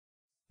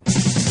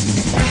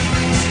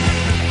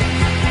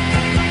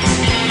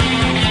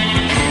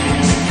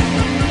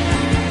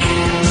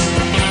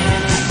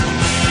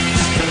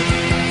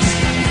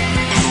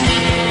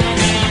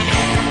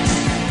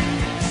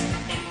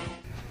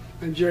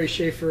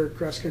Jerry Schafer,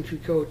 cross-country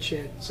coach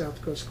at South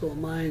Dakota School of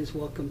Mines.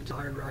 Welcome to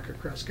Hardrocker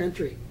Cross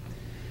Country.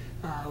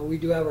 We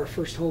do have our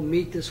first home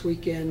meet this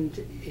weekend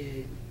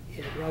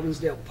at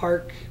Robbinsdale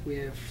Park. We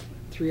have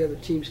 3 other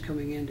teams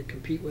coming in to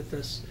compete with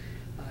us: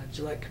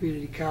 Gillette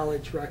Community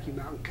College, Rocky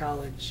Mountain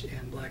College,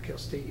 and Black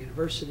Hills State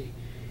University.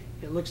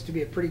 It looks to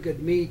be a pretty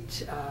good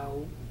meet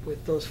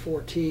with those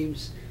 4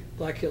 teams.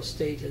 Black Hills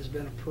State has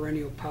been a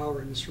perennial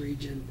power in this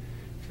region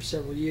for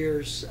several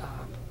years.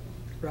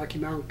 Rocky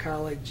Mountain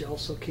College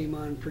also came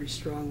on pretty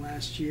strong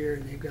last year,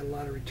 and they've got a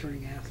lot of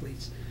returning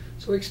athletes.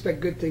 So we expect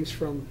good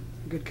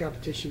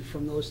competition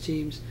from those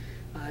teams.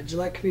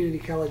 Gillette Community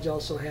College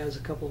also has a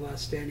couple of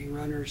outstanding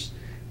runners.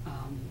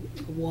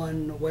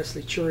 One,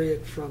 Wesley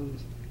Churiot from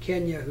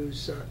Kenya,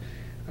 who's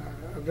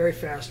a very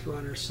fast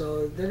runner.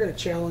 So they're going to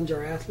challenge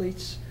our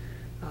athletes.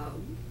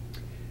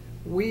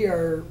 We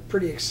are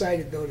pretty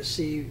excited, though, to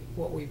see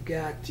what we've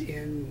got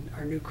in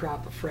our new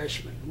crop of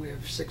freshmen. We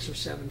have 6 or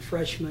 7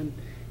 freshmen,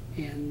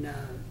 and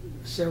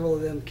several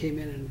of them came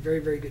in very,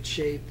 very good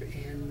shape,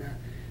 and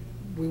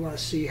we want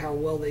to see how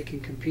well they can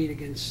compete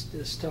against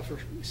this tougher,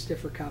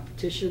 stiffer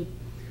competition.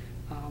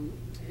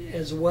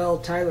 As well,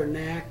 Tyler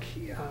Knack,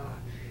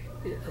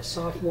 a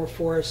sophomore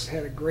for us,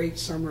 had a great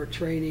summer of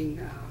training.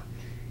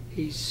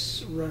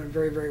 He's running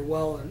very, very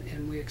well,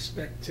 and we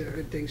expect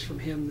good things from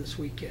him this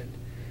weekend.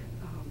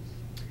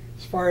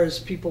 As far as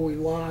people we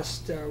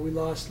lost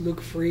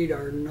Luke Freed,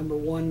 our number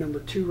 1, number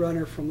 2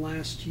 runner from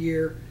last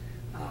year,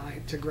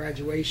 to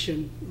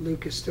graduation.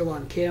 Luke is still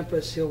on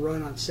campus. He'll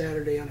run on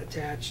Saturday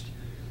unattached.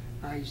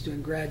 He's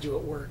doing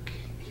graduate work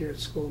here at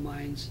School of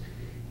Mines.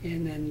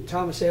 And then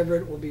Thomas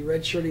Everett will be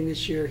redshirting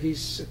this year.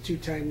 He's a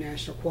 2-time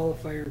national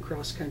qualifier in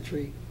cross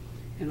country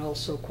and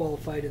also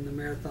qualified in the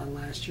marathon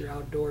last year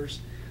outdoors.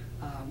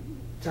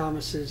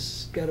 Thomas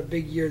has got a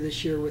big year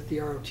this year with the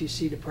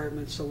ROTC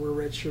department, so we're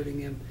redshirting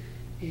him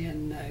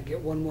and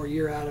get 1 more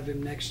year out of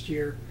him next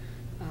year.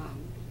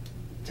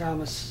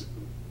 Thomas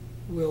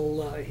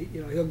will,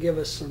 he'll give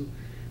us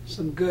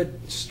some good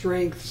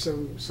strength,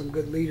 some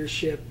good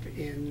leadership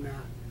in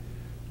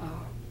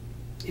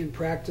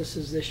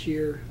practices this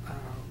year.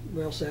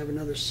 We also have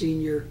another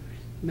senior,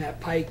 Matt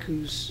Pike,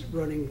 who's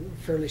running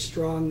fairly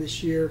strong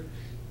this year.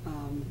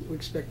 We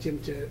expect him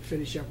to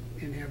finish up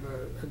and have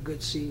a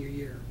good senior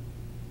year.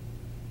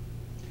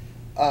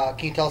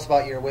 Can you tell us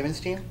about your women's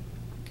team?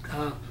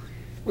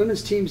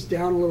 Women's team's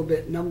down a little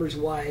bit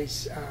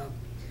numbers-wise.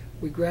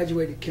 We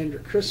graduated Kendra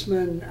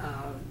Chrisman,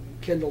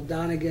 Kendall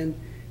Donegan,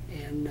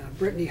 and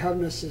Brittany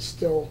Hovness is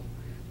still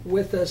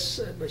with us,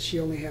 but she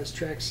only has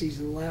track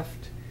season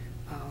left.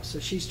 So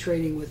she's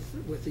training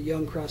with the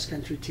young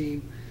cross-country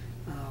team.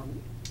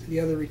 The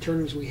other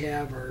returners we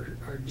have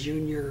are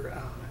junior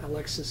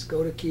Alexis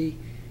Godeke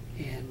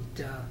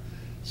and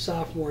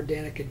sophomore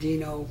Danica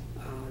Dino.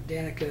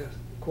 Danica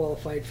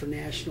qualified for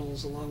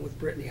nationals along with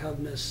Brittany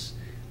Hovness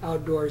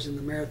outdoors in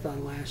the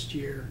marathon last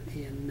year.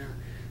 And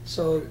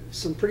so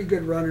some pretty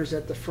good runners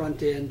at the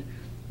front end.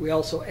 We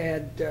also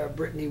add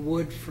Brittany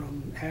Wood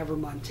from Havre,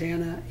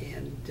 Montana,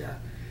 and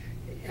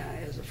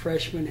as a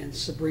freshman, and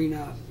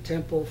Sabrina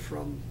Temple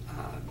from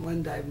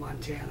Glendive,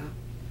 Montana.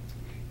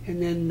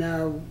 And then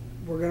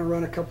we're going to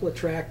run a couple of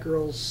track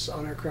girls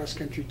on our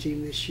cross-country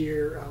team this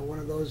year. One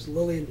of those,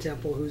 Lillian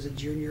Temple, who's a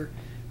junior,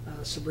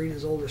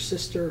 Sabrina's older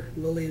sister.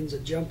 Lillian's a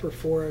jumper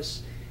for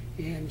us,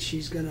 and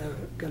she's gonna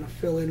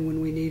fill in when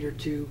we need her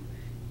to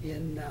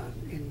in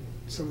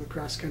some of the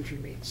cross-country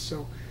meets.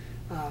 So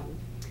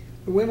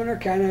the women are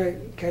kind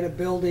of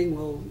building.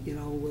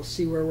 We'll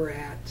see where we're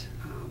at.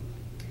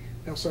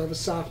 We also have a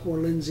sophomore,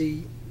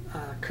 Lindsay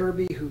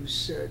Kirby,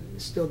 who's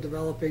still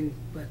developing,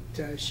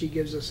 but she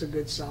gives us a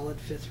good solid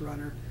 5th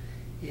runner.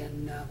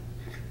 And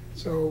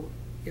so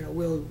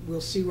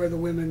we'll see where the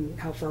women,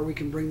 how far we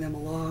can bring them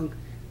along.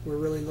 We're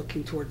really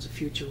looking towards the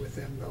future with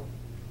them, though.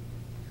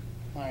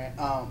 All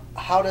right.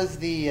 How does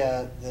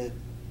the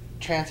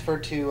transfer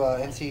to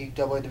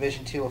NCAA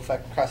Division II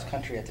affect cross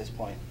country at this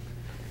point?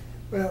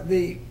 Well,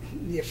 the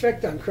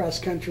effect on cross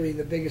country,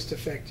 the biggest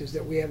effect is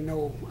that we have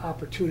no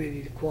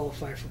opportunity to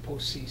qualify for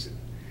postseason,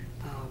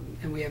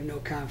 and we have no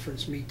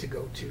conference meet to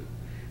go to.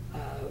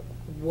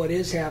 What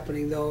is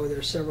happening, though, there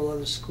are several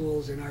other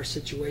schools in our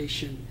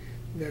situation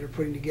that are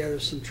putting together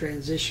some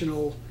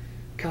transitional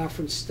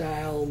conference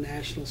style,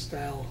 national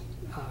style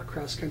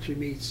cross country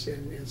meets,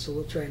 and so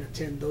we'll try and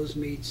attend those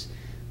meets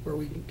where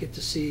we can get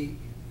to see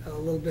a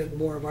little bit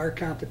more of our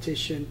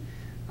competition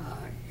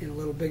in a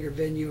little bigger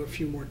venue, a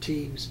few more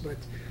teams. But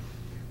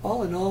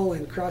all in all,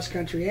 in cross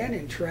country and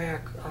in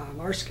track,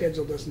 our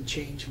schedule doesn't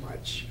change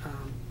much.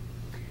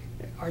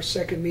 Our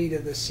second meet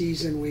of the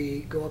season,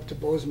 we go up to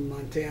Bozeman,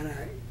 Montana,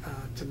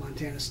 to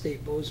Montana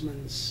State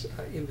Bozeman's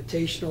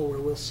Invitational, where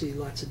we'll see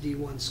lots of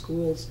D1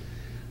 schools.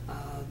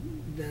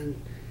 Then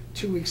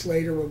 2 weeks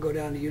later, we'll go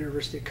down to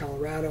University of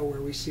Colorado,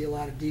 where we see a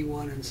lot of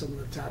D1 and some of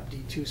the top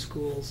D2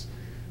 schools.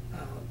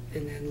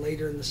 And then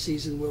later in the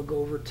season, we'll go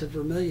over to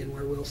Vermillion,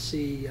 where we'll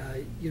see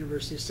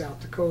University of South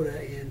Dakota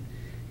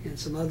and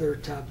some other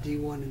top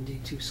D1 and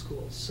D2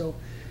 schools. So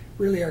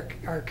really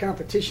our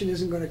competition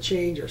isn't going to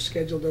change. Our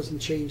schedule doesn't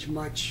change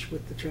much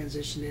with the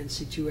transition to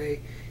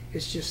NC2A.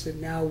 It's just that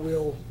now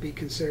we'll be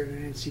considered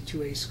an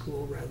NC2A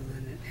school rather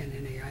than an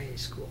NAIA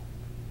school.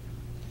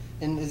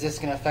 And is this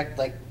going to affect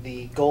like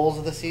the goals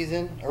of the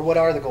season, or what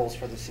are the goals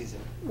for the season?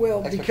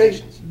 Well,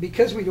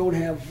 because we don't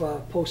have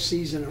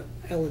postseason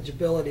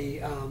eligibility,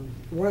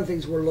 one of the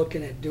things we're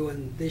looking at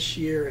doing this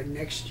year and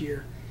next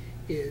year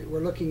is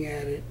we're looking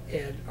at it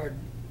at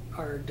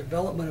our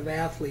development of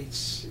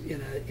athletes in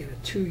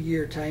a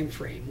 2-year time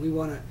frame. We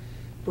want to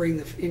bring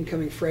the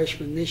incoming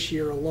freshmen this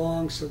year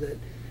along so that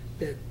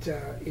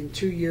in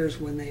 2 years,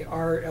 when they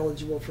are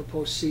eligible for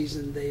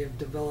postseason, they have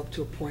developed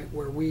to a point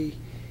where we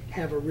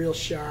have a real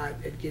shot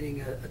at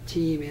getting a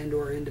team and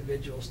or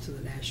individuals to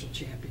the national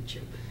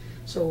championship.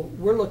 So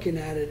we're looking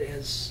at it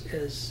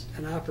as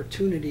an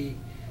opportunity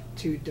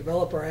to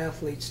develop our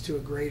athletes to a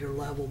greater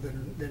level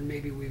than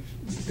maybe we've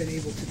been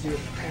able to do in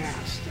the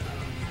past.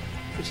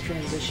 This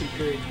transition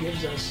period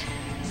gives us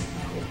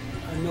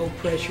a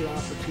no-pressure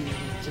opportunity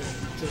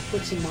to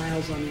put some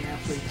miles on the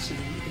athletes and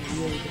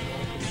really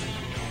develop